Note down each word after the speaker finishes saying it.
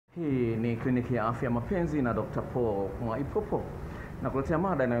Hii ni kliniki ya afya Mapenzi na Dr. Mwaipopo. Na kuletea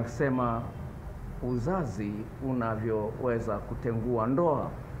mada inayosema uzazi unavyoweza kutengua ndoa.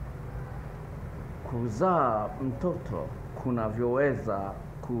 Kuzaa mtoto kunavyoweza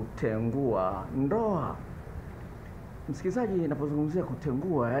kutengua ndoa. Msikilizaji, ninapozungumzia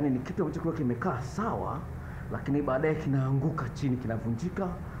kutengua, yani ni kitu ambacho kimekaa sawa, lakini baadaye kinaanguka chini, kinavunjika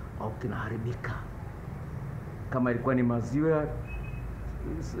au kinaharibika. Kama ilikuwa ni maziwa,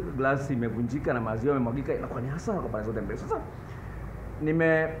 glasi imevunjika na maziwa yamemwagika, inakuwa ni hasara kwa pande zote mbili. Sasa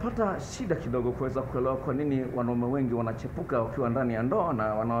nimepata shida kidogo kuweza kuelewa kwa nini wanaume wengi wanachepuka wakiwa ndani ya ndoa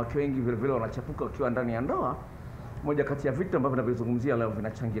na wanawake wengi vile vile wanachepuka wakiwa ndani ya ndoa. Moja kati ya vitu ambavyo ninavyozungumzia leo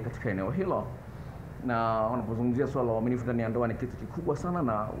vinachangia katika eneo hilo. Na wanapozungumzia swala la uaminifu ndani ya ndoa ni kitu kikubwa sana,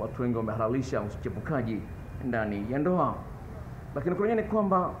 na watu wengi wamehalalisha uchepukaji ndani ya ndoa. Lakini kwa ni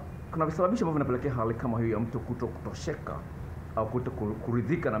kwamba kuna visababishi ambavyo vinapelekea hali kama hiyo ya mtu kutosheka au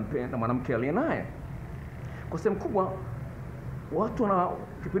kuridhika na mwanamke aliye naye. Kwa sehemu kubwa watu na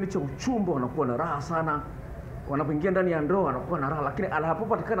kipindi cha uchumba wanakuwa na raha sana, wanapoingia ndani ya ndoa wanakuwa na raha, lakini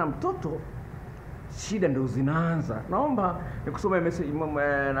anapopatikana mtoto shida ndio zinaanza. Naomba nikusome message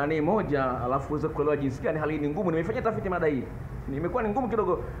moja alafu uweze kuelewa jinsi gani hali ni ngumu. Nimefanya tafiti mada hii. Nimekuwa ni ngumu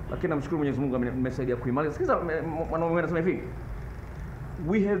kidogo, lakini namshukuru Mwenyezi Mungu amesaidia kuimaliza. Sikiza mwanaume anasema hivi: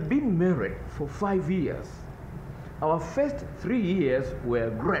 We have been married for 5 years. Our first 3 years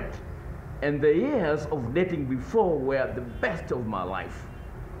were great, and the years of dating before were the best of my life.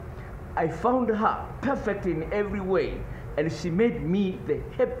 I found her perfect in every way, and she made me the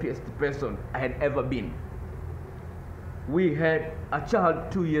happiest person I had ever been. We had a child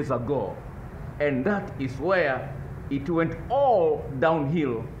 2 years ago, and that is where it went all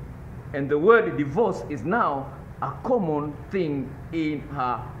downhill, and the word divorce is now a common thing in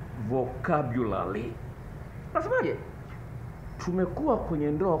her vocabulary. Nasemaje? Tumekuwa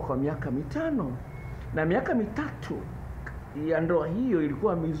kwenye ndoa kwa miaka 5, na miaka 3 ya ndoa hiyo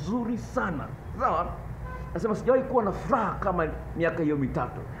ilikuwa mizuri sana. Sawa? Nasema sijawahi kuwa na furaha kama miaka hiyo 3,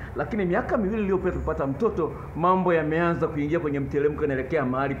 lakini miaka 2 iliyopita tupata mtoto, mambo yameanza kuingia kwenye mteremko, inaelekea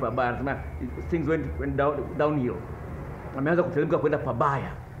mahali pabaya. Nasema things went downhill. Ameanza kuteremka kwenda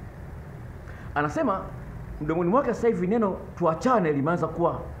pabaya. Anasema mdomoni mwake sasa hivi neno tuachane limeanza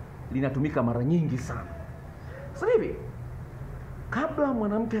kuwa linatumika mara nyingi sana. Sasa hivi kabla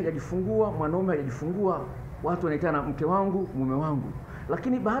mwanamke hajajifungua, mwanaume hajajifungua, watu wanaitana mke wangu, mume wangu.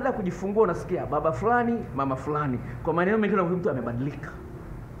 Lakini baada ya kujifungua unasikia baba fulani, mama fulani. Kwa maneno mengine mtu amebadilika.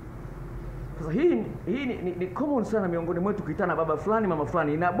 Sasa hii ni common sana miongoni mwetu kuitana baba fulani, mama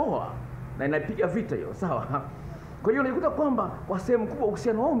fulani. Inaboa na inapiga vita hiyo, sawa? Kwa hiyo unakuta kwamba kwa sehemu kubwa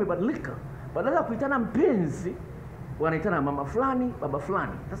uhusiano wao umebadilika. Badala ya kuitana mpenzi, wanaitana mama fulani, baba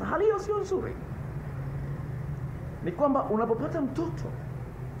fulani. Sasa hali hiyo sio nzuri. Ni kwamba unapopata mtoto,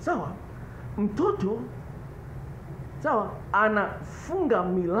 sawa, mtoto sawa anafunga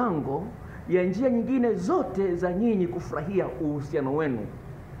milango ya njia nyingine zote za nyinyi kufurahia uhusiano wenu.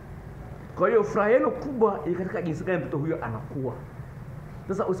 Kwa hiyo furaha yenu kubwa ni katika jinsi gani mtoto huyo anakuwa.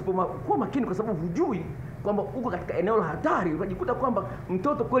 Sasa usipokuwa makini, kwa sababu hujui kwamba uko katika eneo la hatari, unajikuta kwamba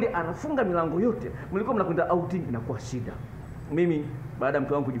mtoto kweli anafunga milango yote. Mlikuwa mnakwenda outing, inakuwa shida. Mimi baada ya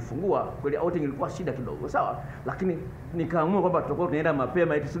mke wangu kujifungua, kweli outing ilikuwa shida kidogo, sawa? Lakini nikaamua kwamba tutakuwa tunaenda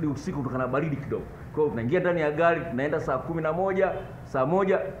mapema ili tusudi usiku kutokana na baridi kidogo. Kwa hiyo tunaingia ndani ya gari, tunaenda saa 11, saa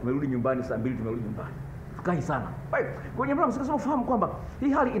 1 tumerudi nyumbani, saa 2 tumerudi nyumbani. Tukai sana. Kwa hiyo mnasema ufahamu kwamba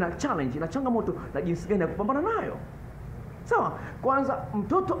hii hali ina challenge, ina changamoto na jinsi gani ya kupambana nayo. Sawa? Kwanza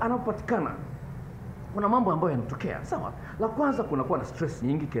mtoto anapopatikana kuna mambo ambayo yanatokea, sawa? La kwanza kunakuwa na stress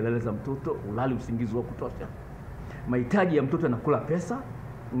nyingi, kelele za mtoto, ulali usingizi wa kutosha. Mahitaji ya mtoto yanakula pesa,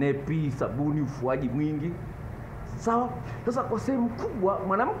 nepi, sabuni, ufuaji mwingi. Sawa? Sasa kwa sehemu kubwa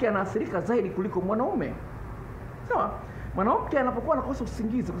mwanamke anaathirika zaidi kuliko mwanaume. Sawa? Mwanamke anapokuwa anakosa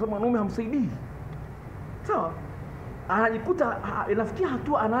usingizi kwa sababu mwanaume hamsaidii. Sawa? Anajikuta inafikia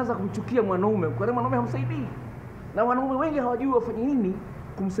hatua anaanza kumchukia mwanaume kwa sababu mwanaume hamsaidii. Na wanaume wengi hawajui wafanye nini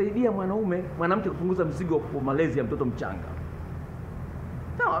kumsaidia mwanamke kupunguza mzigo wa malezi ya mtoto mchanga.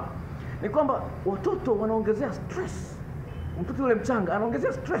 Sawa? Ni kwamba watoto wanaongezea stress. Mtoto yule mchanga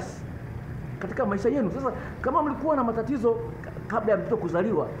anaongezea stress katika maisha yenu. Sasa kama mlikuwa na matatizo kabla ya mtoto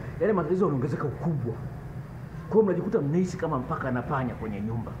kuzaliwa, yale matatizo yanaongezeka ukubwa. Kwa hiyo mnajikuta mnaishi kama mpaka na panya kwenye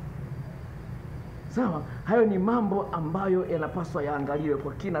nyumba. Sawa? Hayo ni mambo ambayo yanapaswa yaangaliwe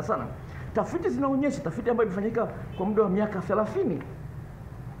kwa kina sana. Tafiti zinaonyesha, tafiti ambayo imefanyika kwa muda wa miaka 30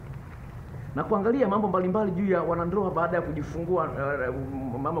 na kuangalia mambo mbalimbali juu ya wanandoa baada ya kujifungua,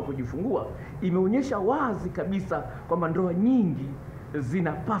 mama kujifungua, imeonyesha wazi kabisa kwamba ndoa nyingi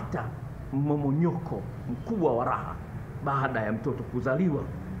zinapata mmomonyoko mkubwa wa raha baada ya mtoto kuzaliwa.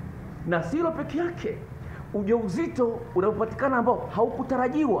 Na silo peke yake, ujauzito unapopatikana ambao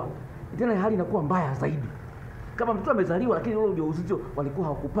haukutarajiwa, tena hali inakuwa mbaya zaidi. Kama mtoto amezaliwa lakini ule ujauzito walikuwa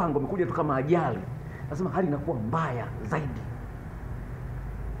hawakupanga, umekuja tu kama ajali, nasema hali inakuwa mbaya zaidi.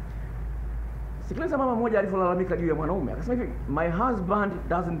 Sikiliza mama mmoja alivyolalamika juu ya mwanaume, akasema hivi, my husband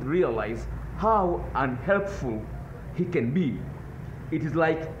doesn't realize how unhelpful he can be. It is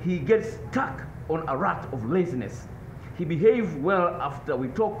like he gets stuck on a rut of laziness. He behaves well after we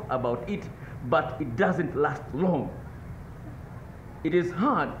talk about it, but it doesn't last long. It is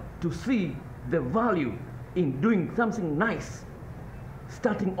hard to see the value in doing something nice,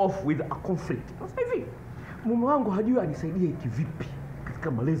 starting off with a conflict. Sasa hivi mume wangu hajui anisaidie kivipi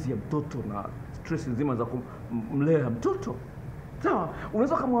katika malezi ya mtoto na stress nzima za kumlea mtoto. Sawa,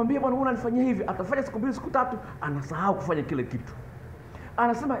 unaweza kumwambia bwana unanifanyia hivi, atafanya siku 2 siku 3, anasahau kufanya kile kitu.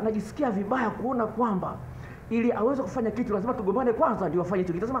 Anasema najisikia vibaya kuona kwamba ili aweze kufanya kitu lazima tugombane kwanza ndio afanye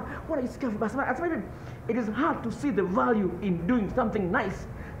kitu. Anasema unajisikia vibaya. Anasema hivi, it is hard to see the value in doing something nice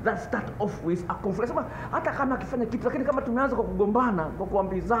that start off with a conflict. Anasema hata kama akifanya kitu, lakini kama tumeanza kwa kugombana, kwa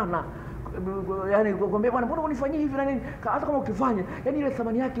kuambizana, yani kuambia bwana mbona unifanyia hivi na nini, hata kama ukifanya, yani ile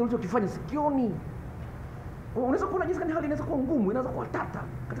thamani yake ulichokifanya sikioni. Unaweza kuona jinsi hali inaweza kuwa ngumu, inaweza kuwa tata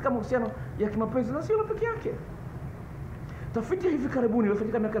katika mahusiano ya kimapenzi, na sio peke yake. Tafiti hivi karibuni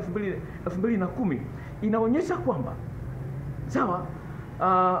iliyofanyika miaka 2010 inaonyesha kwamba sawa,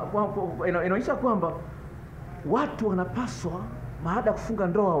 inaonyesha kwamba watu wanapaswa baada ya kufunga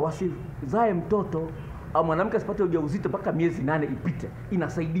ndoa wasizae mtoto au mwanamke asipate ujauzito mpaka miezi 8 ipite.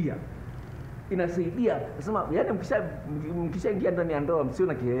 Inasaidia. Nasema yani mkishaingia ndani ya ndoa msio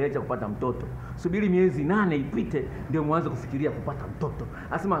na kiherehe cha kupata mtoto. Subiri miezi 8 ipite ndio mwanze kufikiria kupata mtoto.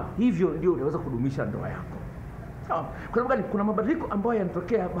 Nasema hivyo ndio unaweza kudumisha ndoa yako. Sawa. Kwa sababu kuna mabadiliko ambayo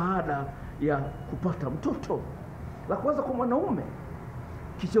yanatokea baada ya kupata mtoto. La kwanza, kwa mwanaume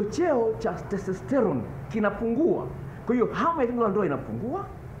kichocheo cha testosterone kinapungua. Kwa hiyo hamu ya tendo la ndoa inapungua.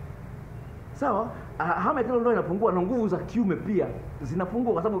 Sawa? Hamu ya tendo la ndoa inapungua na nguvu za kiume pia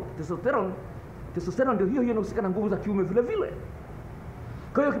zinapungua, kwa sababu testosterone ndio hiyo inahusika na nguvu za kiume vile vile.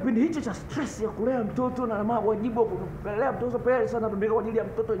 Kwa hiyo kipindi hicho cha stress ya kulea mtoto na wajibu wa kulea mtoto, pesa na tumika kwa ajili ya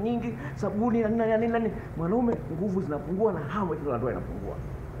mtoto nyingi, sabuni na nini, mwanaume nguvu zinapungua na hamu ya tendo la ndoa inapungua.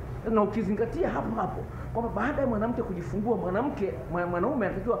 Na ukizingatia hapo kwamba baada ya mwanamke kujifungua, mwanaume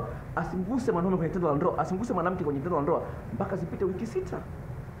anatakiwa asimguse mwanaume kwenye tendo la ndoa, asimguse mwanamke kwenye tendo la ndoa mpaka zipite wiki 6.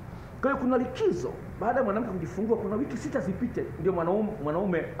 Kwa hiyo kuna likizo baada ya mwanamke kujifungua, kuna wiki 6 zipite ndio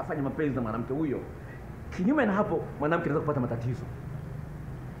mwanaume afanye mapenzi na mwanamke huyo. Kinyume na hapo, mwanamke anaweza kupata matatizo.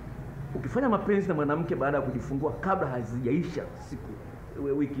 Ukifanya mapenzi na mwanamke baada ya kujifungua kabla hazijaisha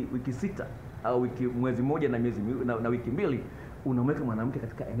wiki 6 au mwezi mmoja na wiki 2, unamweka mwanamke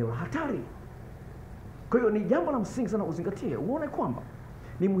katika eneo la hatari. Kwa hiyo ni jambo la msingi sana uzingatie, uone kwamba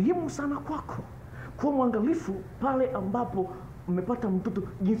ni muhimu sana kwako kuwa mwangalifu pale ambapo umepata mtoto,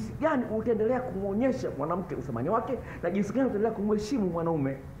 jinsi gani utaendelea kumuonyesha mwanamke uthamani wake na jinsi gani utaendelea kumheshimu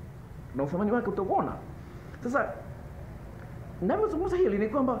mwanaume na uthamani wake utaona. Sasa ninapozungumza hili ni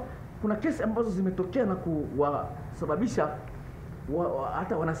kwamba kuna kesi ambazo zimetokea na kuwasababisha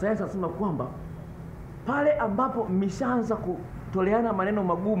hata wanasayansi wanasema kwamba pale ambapo mmeshaanza kutoleana maneno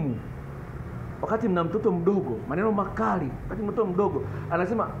magumu wakati mna mtoto mdogo, maneno makali wakati mtoto mdogo,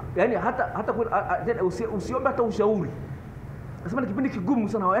 anasema yani hata usiombe hata ushauri. Anasema ni kipindi kigumu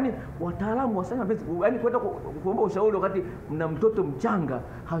sana, yani wataalamu wa sayansi yani kwenda kuomba ushauri wakati mna mtoto mchanga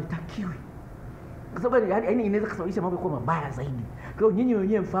haitakiwi. Kwa sababu yani inaweza kusababisha mambo kuwa mabaya zaidi. Kwa hiyo nyinyi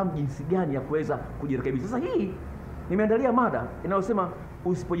wenyewe mfahamu jinsi gani ya kuweza kujirekebisha. Sasa hii nimeandalia mada inayosema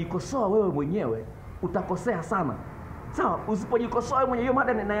usipojikosoa wewe mwenyewe utakosea sana. Sawa, usipojikosoa wewe mwenyewe, hiyo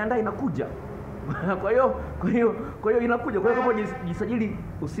mada ninaandaa inakuja. Kwa hiyo inakuja. Kwa hiyo kama jisajili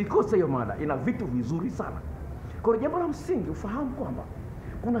usikose hiyo mada. Ina vitu vizuri sana. Kwa hiyo jambo la msingi ufahamu kwamba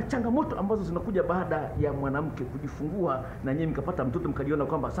kuna changamoto ambazo zinakuja baada ya mwanamke kujifungua na nyinyi mkapata mtoto, mkajiona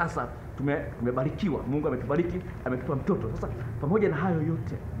kwamba sasa tumebarikiwa, Mungu ametubariki, ametupa mtoto. Sasa pamoja na hayo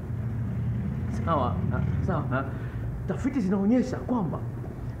yote, sawa, tafiti zinaonyesha kwamba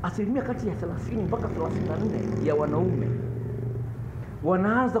asilimia kati ya 30 mpaka 34 ya wanaume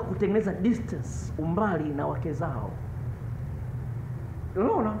wanaanza kutengeneza distance, umbali na wake zao.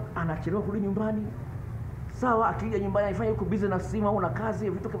 Unaona, anachelewa kurudi nyumbani. Sawa, akija nyumbani anafanya yuko busy na simu au na kazi,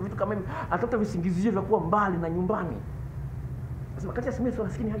 vitu kama hivyo, atata visingizio vya kuwa mbali na nyumbani. Sasa kati ya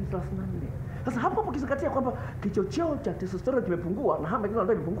 30 hadi 34. Sasa hapo ukizingatia kwamba kichocheo cha testosterone kimepungua na hamu ya tendo la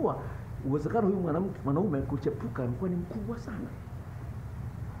ndoa imepungua, uwezekano huyu mwanaume kuchepuka ni mkubwa sana.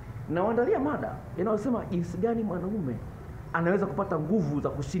 Naandalia mada inayosema jinsi gani mwanaume anaweza kupata nguvu za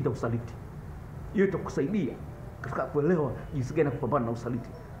kushinda usaliti. Hiyo itakusaidia katika kuelewa jinsi gani kupambana na usaliti.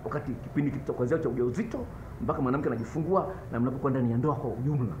 wakati kipindi cha kwanza cha ujauzito mpaka mwanamke anajifungua na mnapokuwa ndani ya ndoa kwa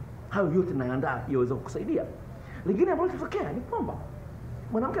ujumla. Hayo yote naandaa iweze kukusaidia. Lingine ambalo litatokea ni kwamba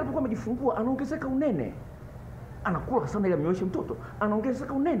mwanamke anapokuwa amejifungua anaongezeka unene. Anakula sana ili amnyonyeshe mtoto,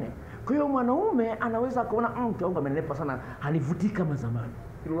 anaongezeka unene. Kwa hiyo mwanaume anaweza kuona mke wangu amenenepa sana, hanivutii kama zamani.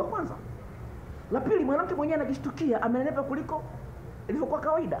 Hilo la kwanza. La pili, mwanamke mwenyewe anajishtukia amenenepa kuliko ilivyokuwa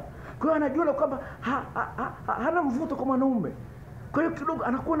kawaida. Kwa hiyo anajiona kwamba hana mvuto kwa mwanaume. Kwa hiyo kidogo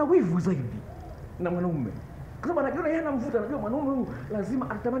anakuwa na wivu zaidi na mwanaume. Kwa sababu anajiona yeye hana mvuto, anajua mwanaume huyu lazima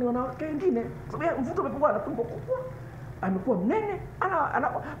atamani wanawake wengine. Kwa sababu mvuto umepungua, ana tumbo kubwa, amekuwa mnene,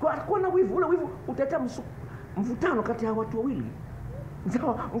 anakuwa na wivu. Ule wivu utaleta mvutano kati ya watu wawili.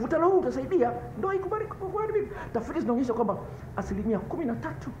 Sawa, mvutano huu utasaidia ndoa ikubariki kwa bibi. Tafiti zinaonyesha kwamba 13%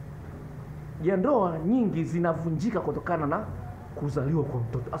 ya ndoa nyingi zinavunjika kutokana na kuzaliwa kwa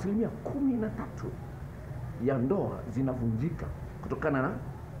mtoto. 13% ya ndoa zinavunjika kutokana na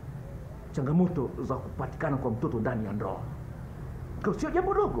changamoto za kupatikana kwa mtoto ndani ya ndoa. Kwa sio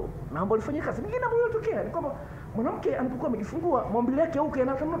jambo dogo na ambalo lifanyika kazi. Nyingine ambayo inatokea ni kwamba mwanamke anapokuwa amejifungua maumbile yake huko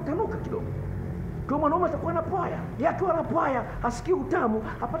yanatanuka kidogo. Kwa mwanaume atakuwa na paya. Yeye akiwa na paya, hasikii utamu,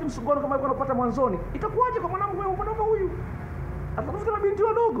 hapati msuguano kama alikuwa anapata mwanzoni. Itakuwaje kwa mwanaume huyu? Atakufuta mabinti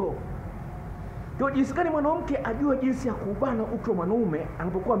wadogo. Kwa jinsi gani mwanamke ajue jinsi ya kubana uke wa mwanaume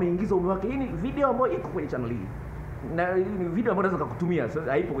anapokuwa ameingiza uume wake. Hii ni video ambayo iko kwenye channel hii. Na hii ni video ambayo naweza kukutumia.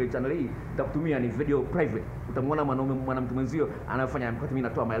 Sasa haipo kwenye channel hii. Nitakutumia ni video private. Utamwona mwanamke mwenzio anayofanya wakati mimi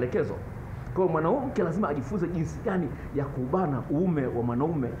natoa maelekezo. Kwa mwanamke lazima ajifunze jinsi gani ya kubana uume wa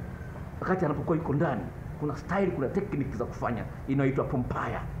mwanaume wakati anapokuwa yuko ndani. Kuna style, kuna technique za kufanya inaitwa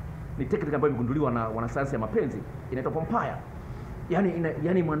pompaya. Ni technique ambayo imegunduliwa na wanasayansi ya mapenzi, inaitwa pompaya.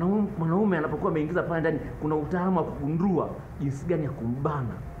 Yaani mwanaume anapokuwa ameingiza pale ndani, kuna utaalamu wa kugundua jinsi gani ya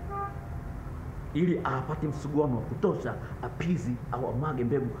kumbana ili apate msuguano wa kutosha, apizi au amage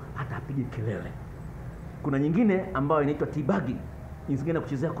mbegu hata apige kelele. Kuna nyingine ambayo inaitwa tibagi, jinsi gani ya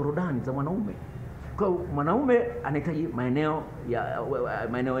kuchezea korodani za mwanaume. Kwa mwanaume anahitaji maeneo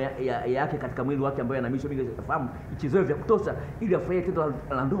yake katika mwili wake ambayo yana misho mingi fahamu ichezewe vya kutosha ili afanye tendo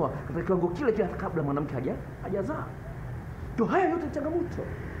la ndoa katika kiwango kile kabla mwanamke hajazaa. Kwa haya yote ni changamoto.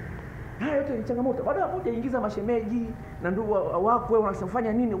 Haya yote ni changamoto. Baada ya kuingiza mashemeji na ndugu wako wewe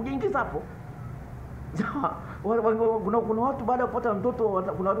unafanya nini? Ujaingiza hapo. Kuna watu baada ya kupata mtoto,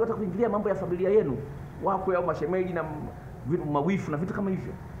 kuna watu wataka kuingilia mambo ya familia yenu. Wako au mashemeji na mawifu na vitu kama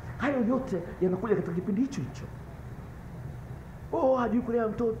hivyo. Hayo yote yanakuja katika kipindi hicho. Hajui kulea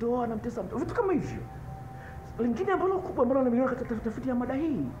mtoto, anamtesa mtoto. Vitu kama hivyo. Lingine ambalo kubwa ambalo nimeliona katika tafiti ya mada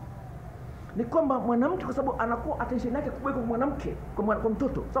hii ni kwamba mwanamke kwa sababu anakuwa attention yake kubwa kwa mwanamke, kwa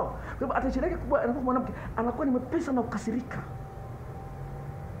mtoto. Sawa? Kwa sababu attention yake kubwa anakuwa mwanamke, anakuwa ni mwepesi na kukasirika.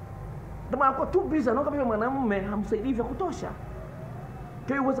 Ndio anakuwa too busy, anaona kama mwanamume hamsaidii vya kutosha.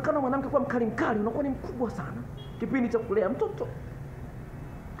 Kwa hiyo uwezekano mwanamke kuwa mkali unakuwa ni mkubwa sana kipindi cha kulea mtoto.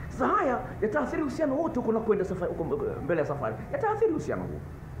 Sasa haya yataathiri uhusiano wote huko na kwenda safari huko mbele ya safari. Yataathiri uhusiano huo.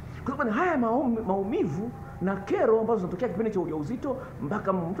 Kwa sababu haya maumivu na kero ambazo zinatokea kipindi cha ujauzito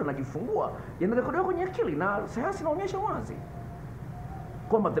mpaka mtu anajifungua yanarekodiwa kwenye akili, na sayansi inaonyesha wazi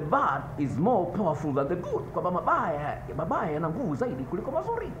kwamba the bad is more powerful than the good, kwamba mabaya yana nguvu zaidi kuliko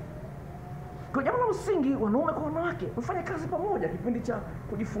mazuri. Kwa jambo la msingi, wanaume kwa wanawake mfanye kazi pamoja kipindi cha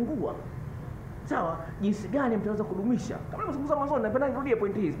kujifungua. Sawa, jinsi gani mtaweza kudumisha? Kama nilizungumza mwanzo, napenda nirudie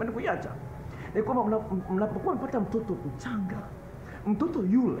point hii, sipendi kuiacha. Ni kwamba mnapokuwa mpata mtoto mchanga, mtoto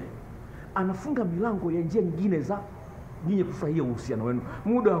yule anafunga milango ya njia nyingine za nyinyi kufurahia uhusiano wenu.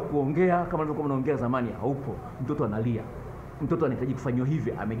 Muda wa kuongea kama nilivyokuwa mnaongea zamani haupo. Mtoto analia. Mtoto anahitaji kufanywa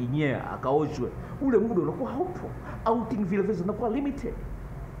hivi, amejinyea, akaoshwe. Ule muda unakuwa haupo. Outing vile vile unakuwa limited.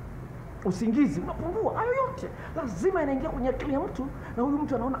 Usingizi unapungua. Hayo yote lazima yanaingia kwenye akili ya mtu, na huyu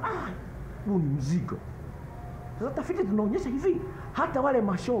mtu anaona huu ni mzigo. Sasa tafiti tunaonyesha hivi, hata wale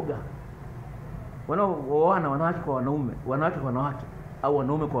mashoga wanaoana wanawake kwa wanaume, wanawake kwa wanawake au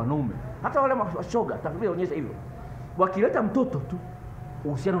wanaume kwa wanaume, hata wale mashoga, tafiti inaonyesha hivyo, wakileta mtoto tu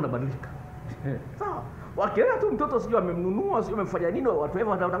uhusiano unabadilika. Sawa, wakileta tu mtoto, sijui amemnunua, sijui amefanya nini, watu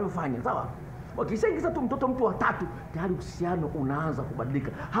hivyo wanavyofanya. Sawa, wakishaingiza tu mtoto mtu wa tatu, tayari uhusiano unaanza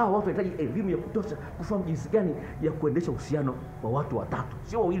kubadilika. Hawa watu wanahitaji elimu ya kutosha kufahamu jinsi gani ya kuendesha uhusiano wa watu watatu,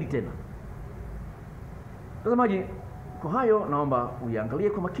 sio wawili tena. Mtazamaji, kwa hayo naomba uiangalie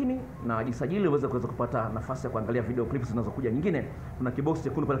kwa makini na jisajili uweze kupata nafasi ya kuangalia video clips zinazokuja nyingine. Kuna kibox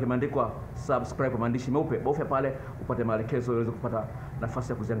chekundu pale kimeandikwa subscribe kwa maandishi meupe. Bofya pale upate maelekezo uweze kupata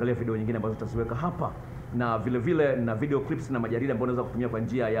nafasi ya kuziangalia video nyingine ambazo tutaziweka hapa. Na vile vile na video clips na majarida ambayo unaweza kutumia kwa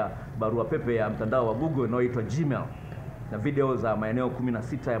njia ya barua pepe ya mtandao wa Google inayoitwa Gmail. Na video za maeneo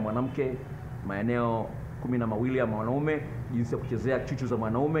 16 ya mwanamke, maeneo 12 ya mwanaume jinsi ya kuchezea chuchu za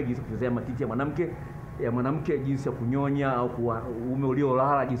mwanaume, jinsi ya kuchezea matiti ya mwanamke, jinsi ya kunyonya au uume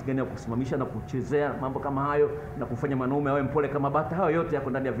uliolala, jinsi gani ya kusimamisha na kuchezea mambo kama hayo na kufanya mwanaume awe mpole kama bata. Hayo yote yako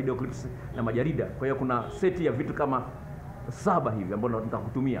ndani ya video clips na majarida. Kwa hiyo kuna seti ya vitu kama 7 hivi ambavyo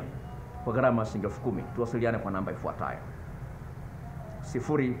nitakutumia kwa gharama ya shilingi 10,000. Tuwasiliane kwa namba ifuatayo: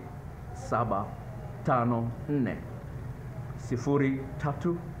 0754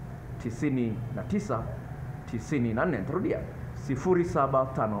 03 99 94. Nitarudia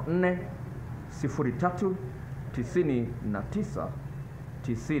 0754 03 99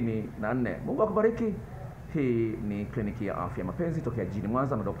 94. Mungu akubariki. Hii ni kliniki ya afya mapenzi tokea jijini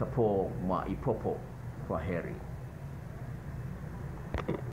Mwanza na Dr. Mwaipopo. Kwa heri.